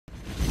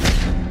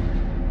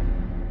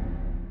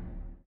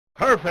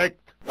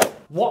Perfect.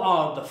 What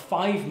are the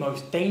 5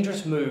 most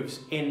dangerous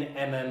moves in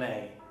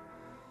MMA?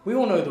 We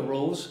all know the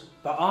rules,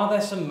 but are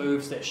there some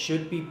moves that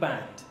should be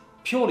banned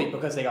purely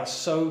because they are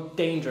so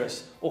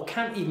dangerous or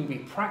can't even be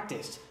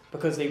practiced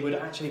because they would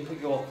actually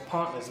put your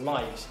partner's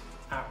lives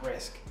at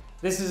risk?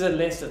 This is a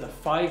list of the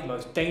 5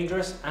 most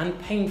dangerous and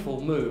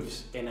painful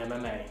moves in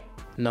MMA.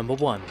 Number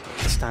 1.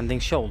 Standing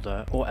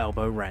shoulder or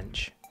elbow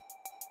wrench.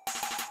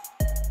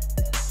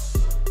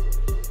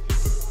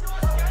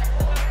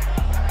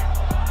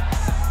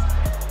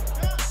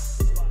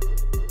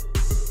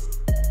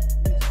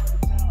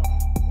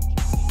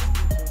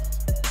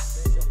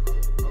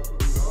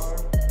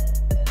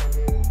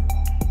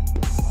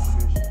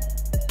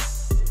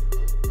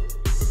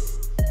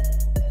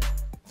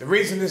 The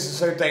reason this is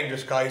so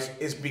dangerous, guys,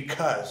 is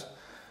because,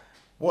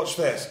 watch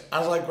this,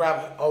 as I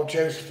grab old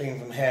Josephine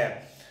from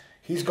here,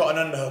 he's got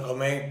an underhook on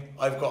me,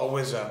 I've got a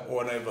whizzer,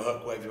 or an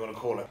overhook, whatever you want to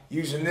call it.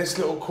 Using this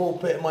little core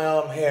bit in my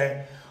arm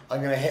here, I'm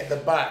going to hit the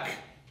back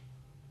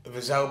of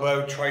his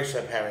elbow,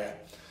 tricep area.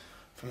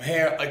 From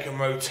here, I can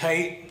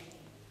rotate,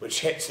 which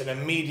hits an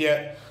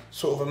immediate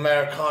sort of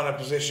Americana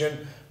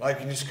position. I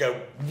can just go,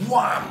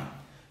 wham,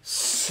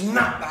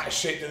 snap that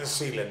shit to the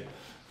ceiling,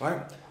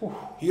 right?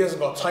 He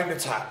hasn't got time to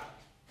tap.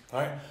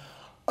 Right?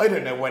 I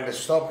don't know when to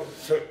stop.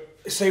 So,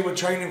 say we're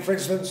training, for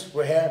instance,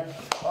 we're here.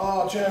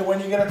 Oh, Joe,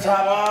 when are you going to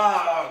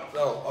tap?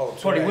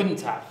 Probably wouldn't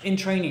tap. In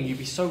training, you'd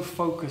be so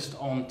focused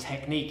on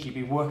technique, you'd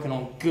be working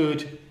on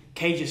good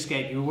cage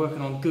escape, you'd be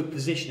working on good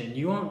positioning.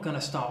 You aren't going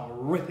to start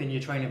ripping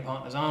your training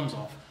partner's arms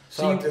off.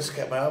 So I just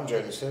get my arm,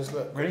 Joe, this is,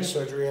 look. Really?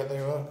 Surgery out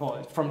there, right?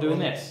 What, from doing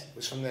this?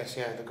 It's from this,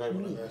 yeah, the guy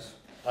went this.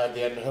 I had the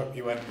underhook,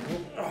 you went,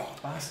 oh,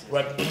 bastard.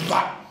 Went,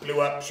 blew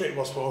up, straight to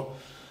hospital.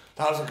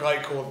 That was a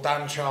guy called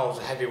Dan Charles,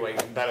 a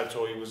heavyweight in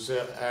Bellator. He was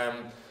the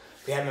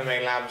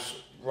MMA Labs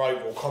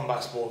rival,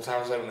 Combat Sports,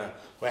 Arizona,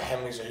 where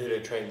Henry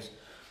Cejudo trains.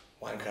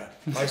 Wanker.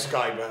 Nice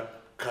guy,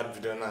 but cunt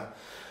for doing that.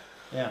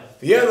 Yeah.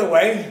 The other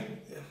way,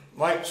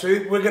 right, so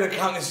we're going to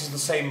count this as the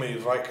same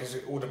move, right, because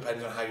it all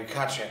depends on how you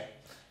catch it.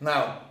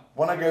 Now,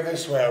 when I go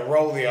this way, I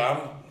roll the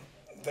arm,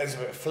 there's a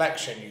bit of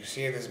flexion, you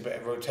see there's a bit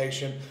of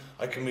rotation,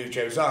 I can move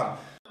Joe's arm.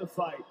 The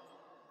fight.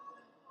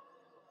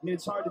 I mean,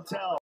 it's hard to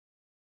tell.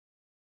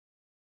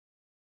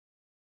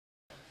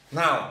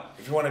 Now,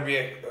 if you want to be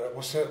a,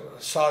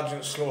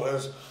 Sergeant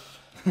Slaughter's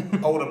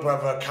older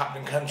brother,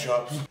 Captain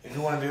Cunchops, if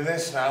you want to do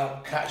this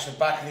now, catch the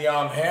back of the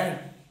arm here,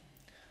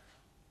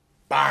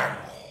 bang.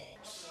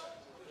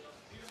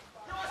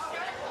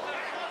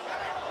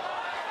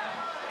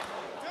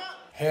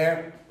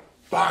 Here,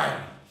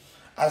 bang.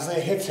 As they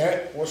hit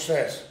it, watch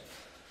this.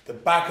 The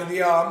back of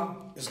the arm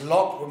is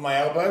locked with my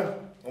elbow,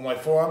 or my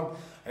forearm,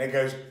 and it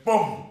goes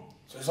boom.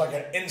 So it's like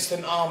an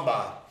instant arm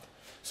bar.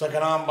 It's like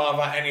an arm bar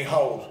without any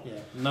hold. Yeah,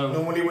 no.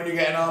 Normally when you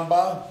get an arm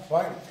bar,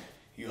 right,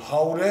 you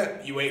hold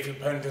it, you wait for your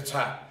opponent to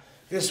tap.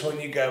 This one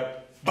you go,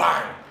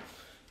 bang,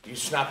 you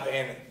snap it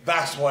in.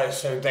 That's why it's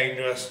so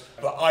dangerous.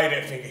 But I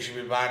don't think it should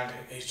be banned.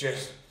 It's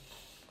just,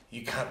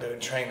 you can't do it in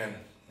training.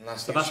 And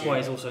that's the issue. Why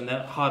it's also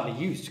hardly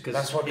used, because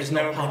that's what it's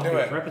no not one part can do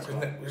of it. the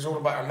repertoire. It's all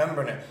about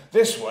remembering it.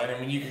 This one, I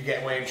mean, you could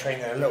get away in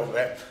training a little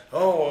bit.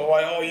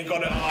 Oh, you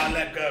got it, I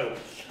let go.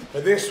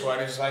 But this one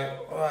is like,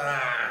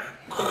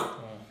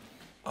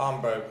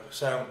 arm broke.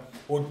 So,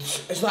 well,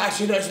 it's not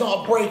actually, it's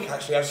not a break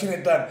actually, I've seen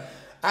it done.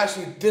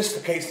 Actually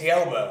dislocates the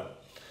elbow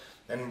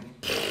and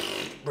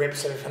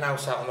rips everything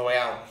else out on the way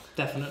out.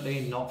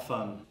 Definitely not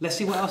fun. Let's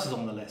see what else is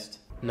on the list.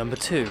 Number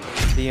 2.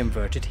 The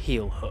inverted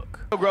heel hook.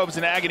 Grove's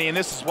in agony, and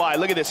this is why.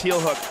 Look at this heel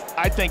hook.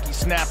 I think he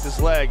snapped his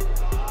leg.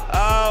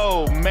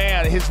 Oh,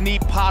 man, his knee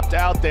popped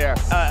out there.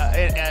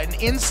 An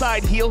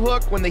inside heel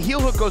hook, when the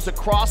heel hook goes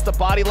across the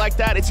body like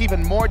that, it's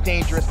even more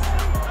dangerous.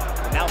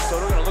 Now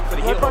Soto gonna look for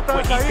the heel hook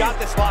quick. He's got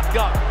this locked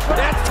up.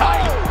 That's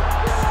tight.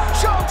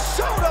 Choke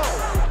Soto!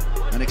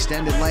 An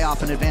extended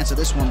layoff in advance of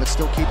this one, but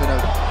still keeping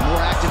a more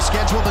active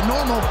schedule than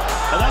normal.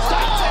 Oh, that's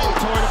tight.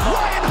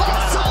 Ryan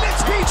Hall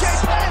submits BJ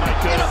Penn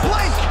in a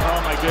blink.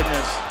 Oh my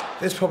goodness.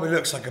 This probably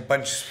looks like a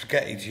bunch of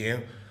spaghetti to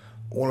you.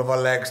 All of our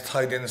legs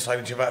tied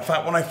inside each other. In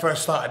fact, when I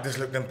first started, this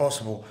looked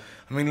impossible.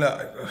 I mean, look,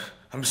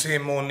 I'm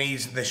seeing more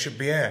knees than there should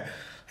be here.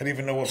 I don't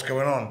even know what's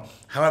going on.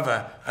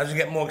 However, as you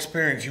get more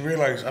experience, you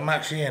realise I'm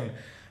actually in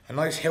a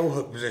nice heel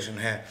hook position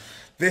here.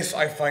 This,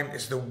 I find,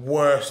 is the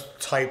worst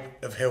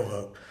type of heel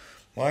hook,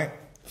 right?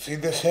 See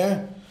this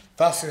here?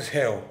 That's his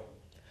heel.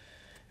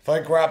 If I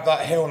grab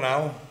that heel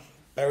now,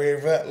 bury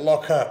over it,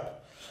 lock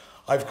up.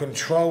 I've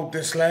controlled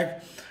this leg,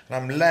 and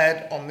I'm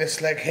led on this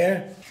leg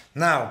here.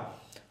 Now,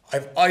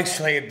 I've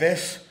isolated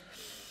this.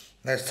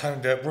 There's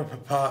time to rip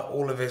apart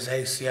all of his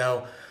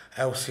ACL,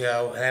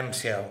 LCL, and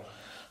MCL.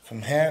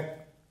 From here,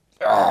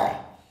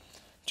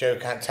 Joe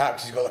can't tap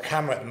because he's got the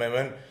camera at the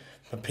moment,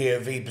 for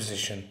POV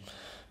position.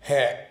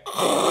 Here,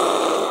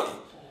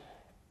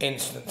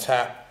 instant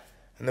tap.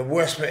 And the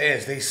worst bit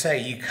is, they say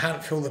you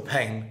can't feel the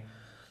pain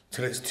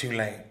till it's too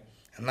late.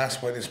 And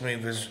that's why this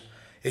move is,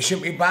 it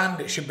shouldn't be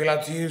banned, it should be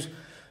allowed to use,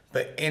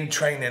 but in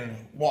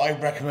training, what I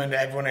recommend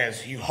to everyone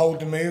is, you hold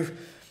the move,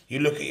 you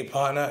look at your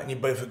partner and you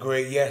both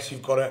agree, yes,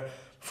 you've got it,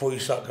 before you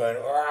start going,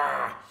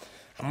 "Rah."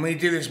 And when you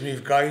do this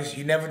move, guys,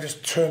 you never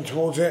just turn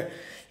towards it.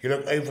 You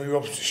look over your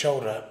opposite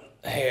shoulder.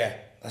 Here.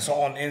 That's not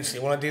on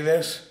instantly. When I do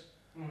this,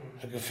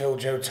 I can feel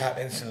Joe tap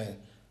instantly.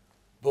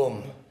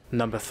 Boom.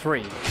 Number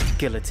 3,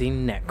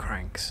 guillotine neck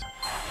cranks.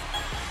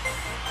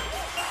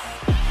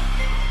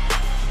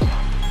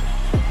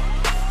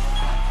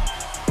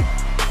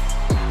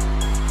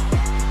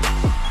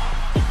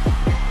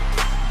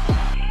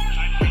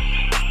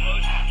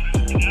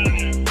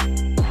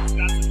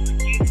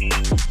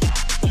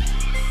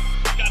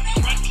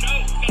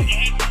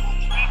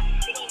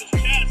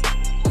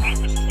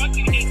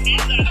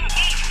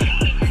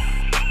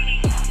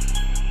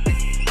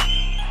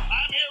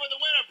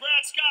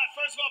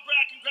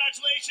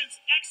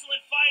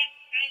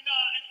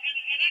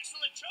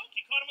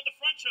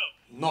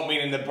 Not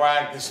meaning to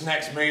brag, this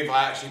next move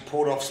I actually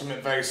pulled off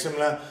something very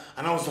similar,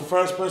 and I was the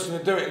first person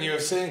to do it in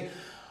UFC.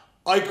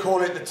 I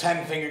call it the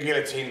 10-finger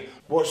guillotine.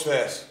 Watch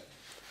this.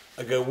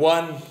 I go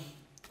 1,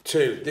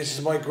 2. This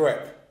is my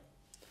grip.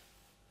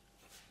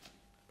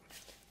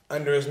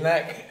 Under his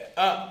neck,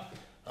 up.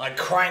 I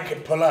crank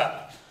and pull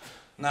up.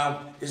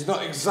 Now, it's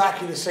not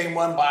exactly the same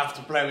one, but I have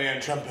to blow my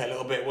own trumpet a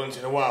little bit once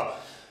in a while.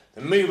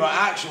 The move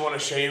I actually want to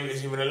show you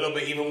is even a little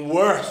bit even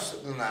worse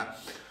than that.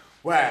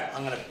 Where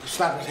I'm going to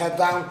slap his head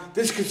down.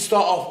 This could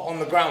start off on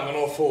the ground on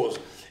all fours.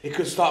 It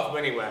could start from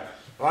anywhere,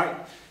 right?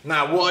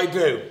 Now, what I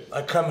do,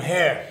 I come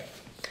here.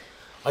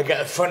 I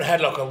get a front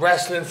headlock, a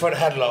wrestling front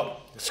headlock.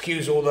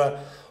 Excuse all the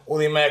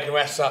American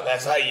wrestlers out there.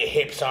 It's like your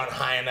hips aren't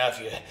high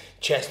enough, your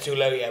chest too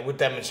low. Yeah, we're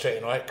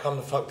demonstrating, right? Calm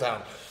the fuck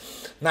down.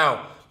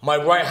 Now, my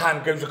right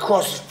hand goes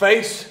across his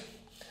face.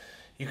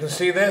 You can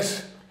see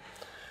this,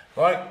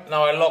 right?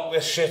 Now I lock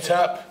this shit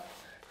up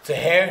to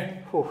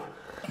here.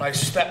 And I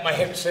step my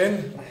hips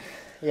in.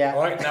 Yeah.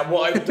 Right, now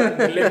what I've done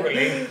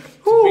deliberately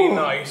to be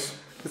nice,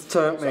 it's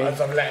turned me.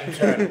 as I've let him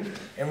turn.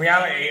 In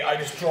reality, I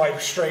just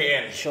drive straight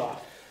in. Sure.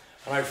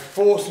 And I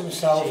force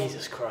himself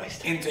Jesus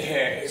Christ. into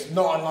here. It's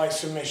not a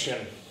nice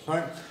submission.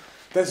 Right?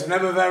 There's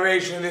another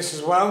variation of this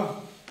as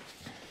well.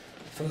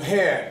 From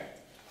here,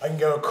 I can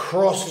go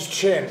across his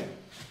chin.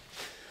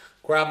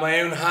 Grab my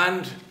own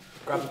hand,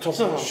 grab the top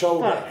of his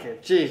shoulder.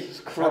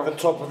 Jesus Christ. Grab the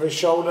top of his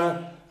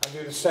shoulder and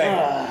do the same.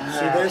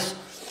 See this?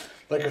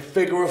 Like a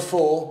figure of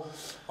 4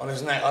 on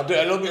his neck. I'll do it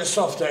a little bit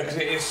softer because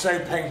it is so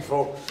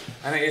painful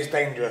and it is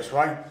dangerous,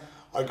 right?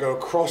 I go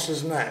across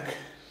his neck.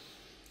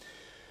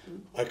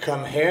 I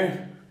come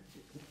here.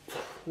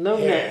 No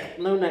here.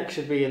 No neck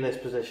should be in this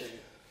position.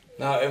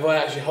 Now, if I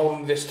actually hold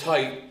him this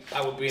tight,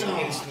 that would be an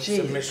instant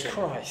submission. Jesus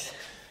Christ.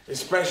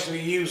 Especially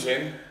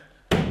using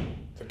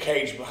the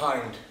cage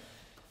behind.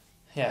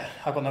 Yeah,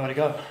 I've got nowhere to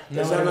go.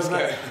 There's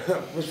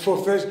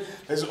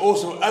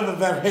also other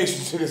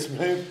variations to this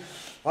move.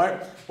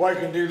 Right, where I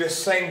can do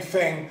this same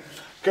thing,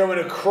 going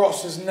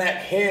across his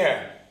neck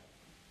here.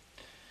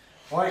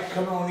 Right,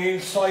 coming on the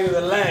inside of the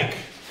leg,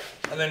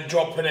 and then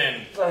dropping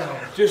in,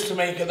 just to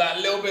make it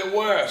that little bit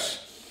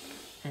worse.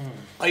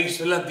 I used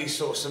to love these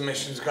sort of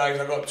submissions, guys.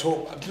 I got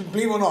taught,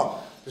 believe it or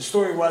not, the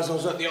story was I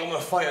was at the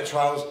Ultimate Fighter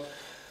trials.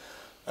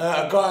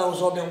 A guy I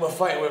was on the Ultimate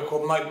Fighter with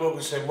called Mike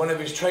Wilkinson, one of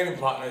his training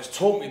partners,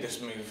 taught me this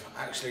move,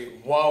 actually,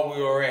 while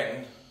we were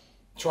in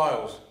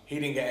trials. He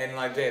didn't get in and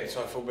I did,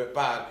 so I feel a bit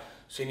bad.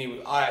 So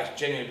I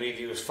genuinely believe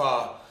he was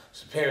far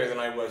superior than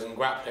I was in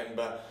grappling,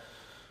 but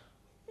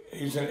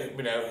who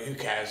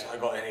cares? I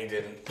got in, he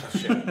didn't. Tough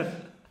shit.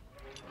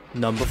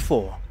 Number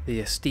 4, the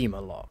Esteemer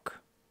lock.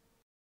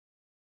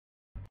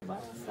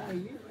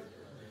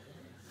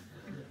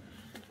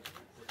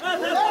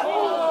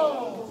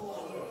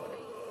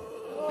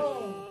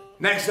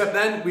 Next up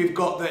then, we've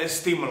got the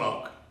Esteemer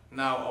lock.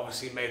 Now,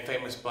 obviously made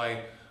famous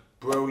by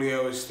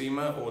Braulio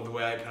Esteemer, or the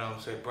way I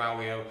pronounce it,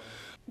 Braulio.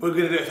 We're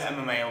going to do it for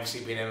MMA,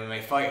 obviously being an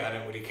MMA fight. I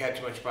don't really care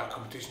too much about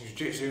competition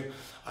jiu-jitsu.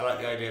 I like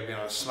the idea of being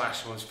able to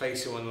smash someone's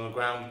face in on the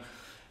ground.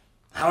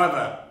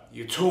 However,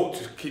 you're taught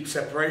to keep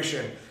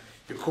separation.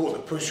 You're taught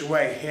to push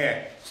away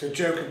here. So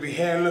Joe could be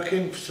here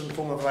looking for some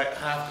form of like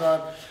half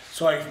guard.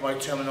 Sorry for my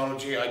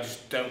terminology, I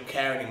just don't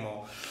care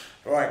anymore.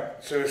 Right,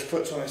 so his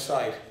foot's on his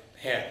side,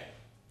 here.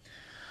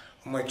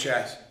 On my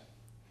chest.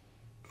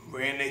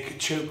 Rear naked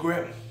choke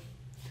grip.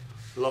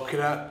 Lock it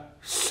up,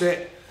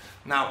 sit.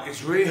 Now,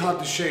 it's really hard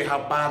to show you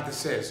how bad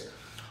this is.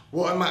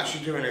 What I'm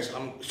actually doing is,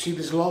 see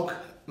this lock?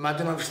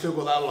 Imagine I've still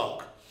got that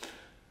lock.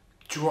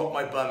 Drop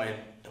my bum in,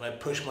 and I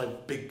push my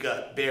big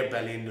gut, beer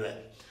belly into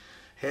it.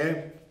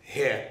 Here,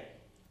 here,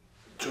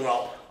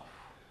 drop.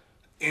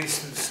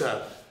 Instant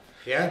sub,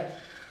 yeah?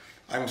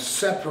 I'm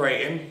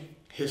separating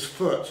his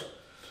foot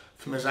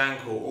from his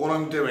ankle. All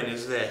I'm doing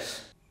is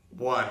this.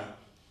 1,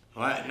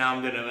 right? Now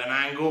I'm doing an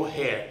angle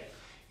here.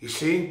 You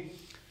see?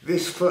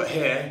 This foot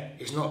here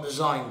is not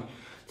designed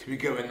to be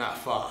going that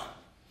far.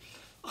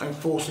 I'm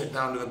forcing it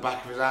down to the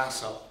back of his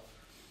arsehole.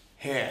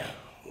 Here,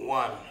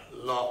 1,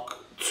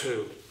 lock,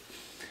 2.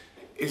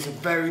 It's a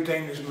very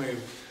dangerous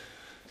move.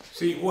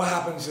 See, what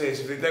happens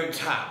is, if they don't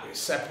tap, it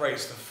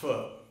separates the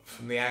foot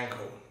from the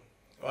ankle.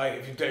 Right?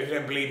 If you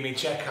don't believe me,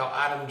 check out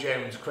Adam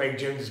Jones, Craig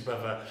Jones'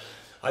 brother.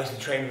 I used to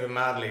train with him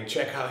madly.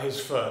 Check out his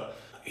foot.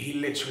 he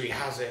literally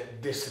has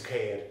it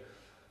dislocated,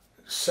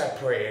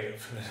 separated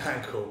from his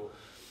ankle.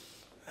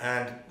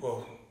 And,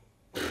 well,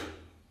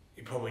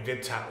 he probably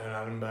did tap him,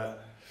 Adam,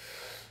 but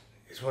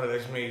it's one of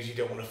those moves you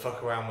don't want to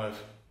fuck around with.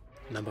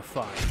 Number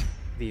 5.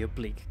 The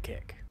oblique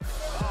kick.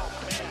 Oh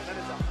man, that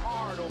is a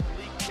hard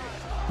oblique kick.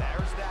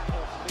 There's that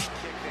oblique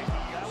kick that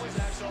he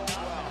uses so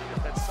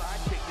well. That side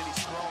kick that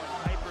he's throwing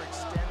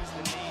hyperextends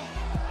the knee.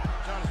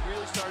 John's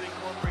really starting to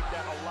incorporate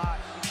that a lot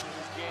into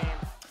his game.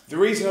 The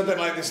reason I don't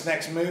like this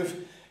next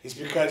move is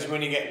because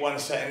when you get one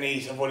set of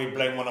knees, I've already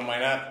blown one of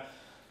mine up.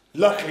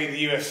 Luckily,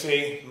 the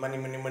UFC,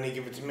 money,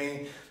 give it to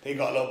me, they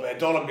got a little bit of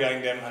dollar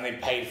behind them and they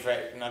paid for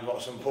it. And I've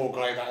got some poor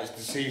guy that is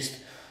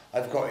deceased.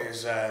 I've got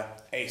his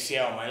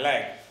ACL on my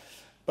leg.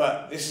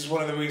 But this is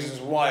one of the reasons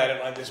why I don't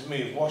like this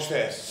move. Watch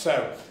this.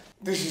 So,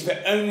 this is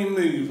the only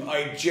move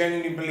I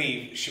genuinely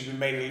believe should be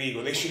made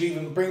illegal. They should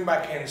even bring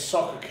back in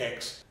soccer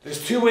kicks.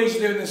 There's 2 ways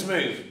of doing this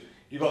move.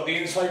 You've got the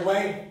inside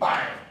way,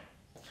 bang,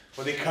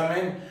 where they come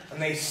in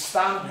and they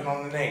stamp him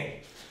on the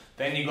knee.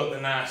 Then you've got the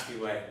nasty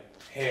way,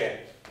 here,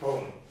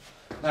 boom.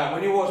 Now,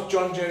 when you watch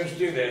John Jones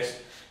do this,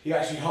 he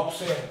actually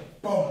hops in,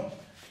 boom,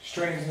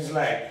 straightens his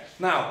leg.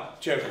 Now,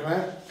 Joe, come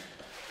here.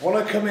 When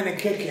I come in and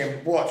kick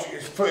him, watch,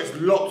 his foot is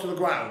locked to the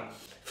ground.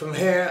 From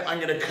here, I'm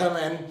going to come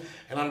in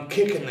and I'm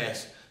kicking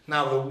this.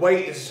 Now, the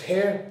weight is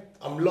here.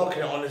 I'm locking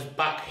it on his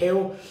back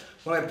heel.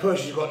 When I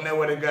push, he's got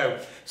nowhere to go.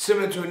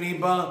 Similar to a knee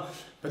bar,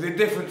 but the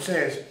difference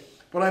is,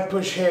 when I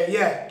push here,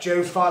 yeah,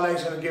 Joe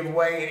Farley's going to give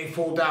way and he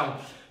fall down.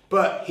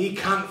 But he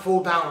can't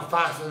fall down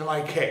faster than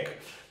I kick.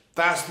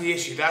 That's the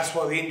issue. That's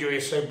why the injury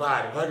is so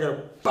bad. If I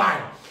go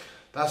bang,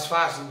 that's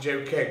faster than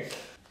Joe kick.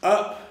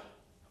 Up,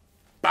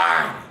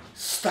 bang,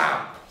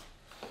 stamp.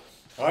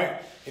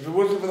 Right? If it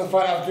wasn't for the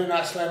fact I was doing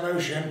that slow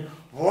motion,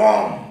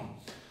 whom,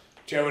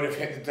 Joe would have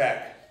hit the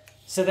deck.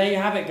 So there you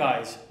have it,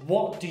 guys.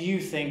 What do you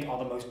think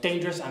are the most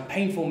dangerous and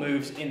painful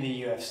moves in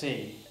the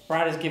UFC?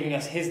 Brad is giving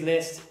us his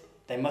list.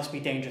 They must be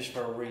dangerous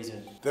for a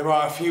reason. There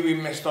are a few we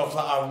missed off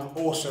that are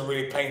also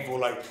really painful,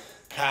 like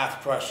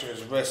calf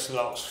pressures, wrist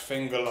locks,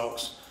 finger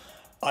locks,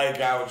 eye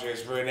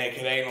gouges, rear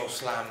naked anal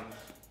slam,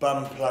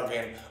 bum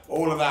plugging,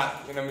 all of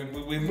that. You know,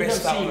 we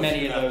missed that. We don't see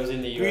many of those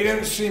in the UFC. We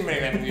don't see many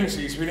of them in the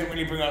UFC, so we didn't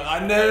really bring up.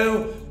 I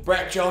know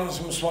Brett Johns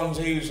from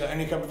Swansea, who's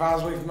only a couple of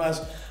hours away from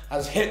us,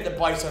 has hit the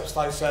bicep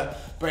slicer,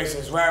 but it's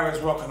as rare as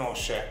rock and all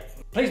shit.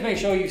 Please make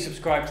sure you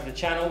subscribe to the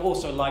channel,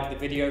 also like the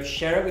video,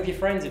 share it with your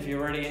friends if you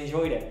already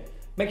enjoyed it.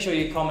 Make sure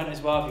you comment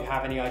as well if you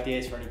have any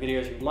ideas for any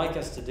videos you'd like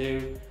us to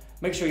do.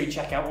 Make sure you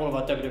check out all of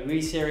our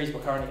WWE series.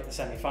 We're currently at the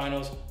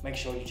semi-finals. Make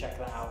sure you check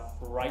that out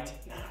right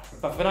now.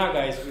 But for now,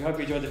 guys, we hope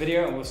you enjoyed the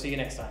video and we'll see you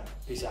next time.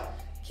 Peace out.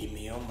 Give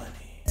me your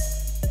money.